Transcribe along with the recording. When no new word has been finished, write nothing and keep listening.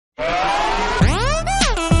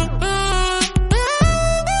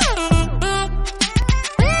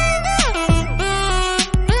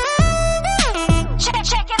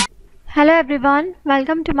Hello everyone,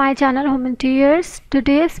 welcome to my channel Home Interiors.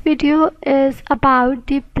 Today's video is about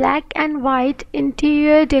the black and white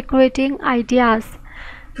interior decorating ideas.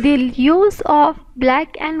 The use of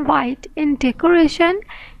black and white in decoration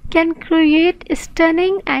can create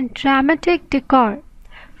stunning and dramatic decor.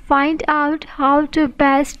 Find out how to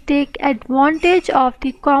best take advantage of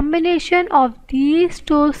the combination of these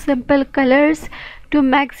two simple colors to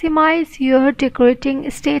maximize your decorating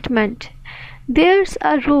statement. There's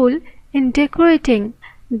a rule in decorating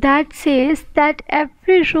that says that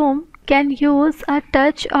every room can use a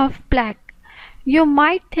touch of black. You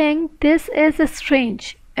might think this is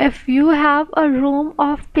strange if you have a room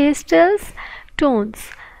of pastels tones,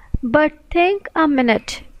 but think a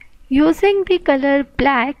minute. Using the color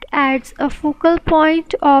black adds a focal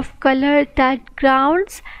point of color that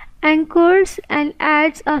grounds, anchors, and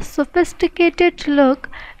adds a sophisticated look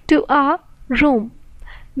to a room.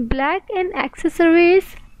 Black in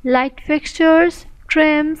accessories, light fixtures,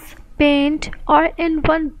 trims, paint, or in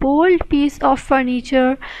one bold piece of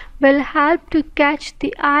furniture will help to catch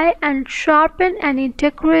the eye and sharpen any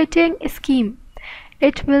decorating scheme.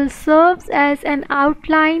 It will serve as an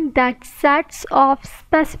outline that sets off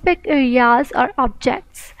specific areas or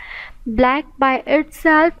objects. Black by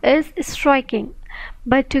itself is striking,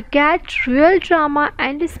 but to get real drama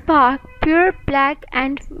and spark pure black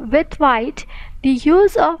and with white, the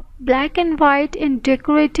use of black and white in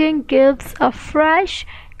decorating gives a fresh,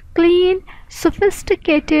 clean,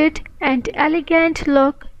 sophisticated, and elegant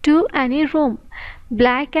look to any room.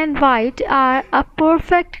 Black and white are a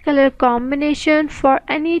perfect color combination for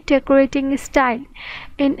any decorating style.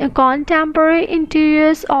 In contemporary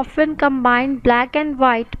interiors often combine black and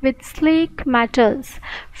white with sleek metals.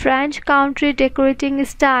 French country decorating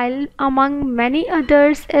style, among many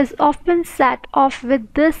others, is often set off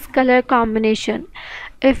with this color combination.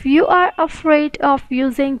 If you are afraid of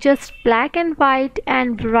using just black and white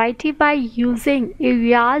and variety by using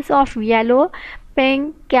areas of yellow,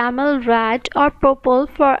 pink, camel red, or purple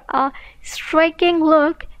for a striking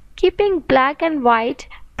look, keeping black and white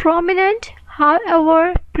prominent,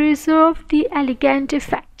 however, preserve the elegant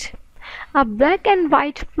effect. A black and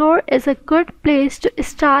white floor is a good place to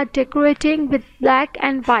start decorating with black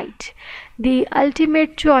and white. The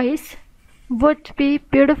ultimate choice would be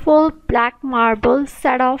beautiful black marble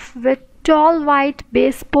set off with tall white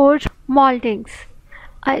baseboard moldings.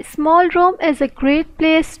 A small room is a great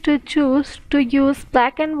place to choose to use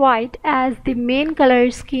black and white as the main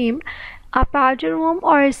color scheme. A powder room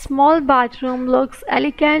or a small bathroom looks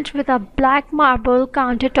elegant with a black marble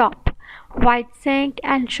countertop, white sink,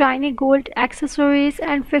 and shiny gold accessories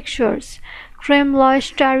and fixtures. Trim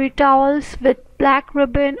lush terry towels with black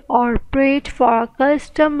ribbon or braid for a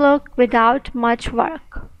custom look without much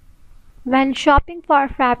work. When shopping for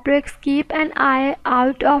fabrics, keep an eye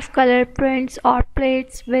out of color prints or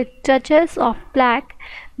plates with touches of black.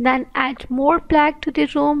 Then add more black to the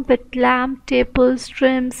room with lamp, tables,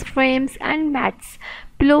 trims, frames, and mats,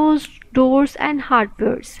 pillows, doors, and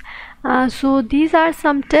hardwares. So these are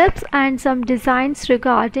some tips and some designs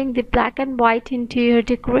regarding the black and white interior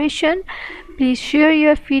decoration. Please share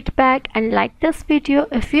your feedback and like this video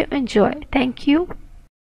if you enjoy. Thank you.